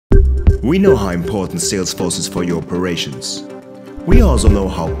We know how important Salesforce is for your operations. We also know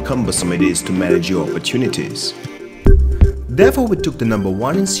how cumbersome it is to manage your opportunities. Therefore, we took the number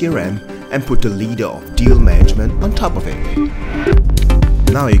 1 in CRM and put the leader of deal management on top of it.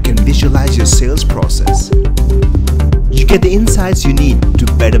 Now you can visualize your sales process. You get the insights you need to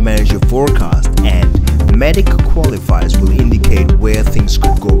better manage your forecast, and MEDDIC qualifiers will indicate where things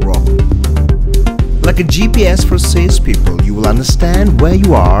could go wrong. Like a GPS for salespeople, you will understand where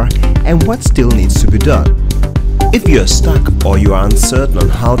you are and what still needs to be done. If you are stuck or you are uncertain on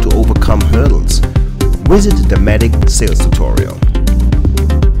how to overcome hurdles, visit the MEDDIC sales tutorial.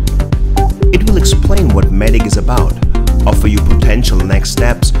 It will explain what MEDDIC is about, offer you potential next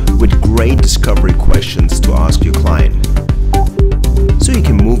steps with great discovery questions to ask your client, so you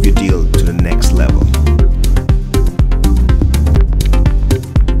can move your deal to the next level.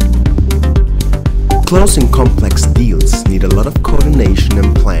 Closing complex deals need a lot of coordination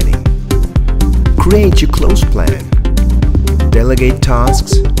and planning. Create your close plan, delegate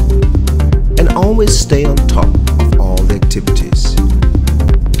tasks, and always stay on top of all the activities.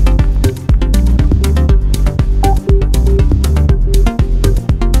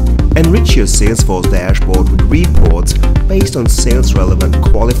 Enrich your Salesforce dashboard with reports based on sales-relevant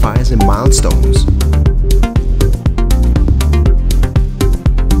qualifiers and milestones.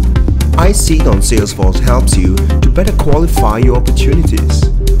 iSEEit on Salesforce helps you to better qualify your opportunities,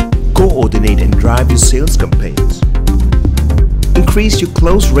 coordinate and drive your sales campaigns, increase your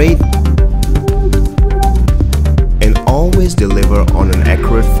close rate, and always deliver on an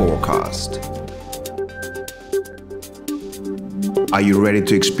accurate forecast. Are you ready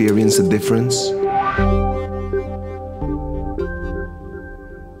to experience the difference?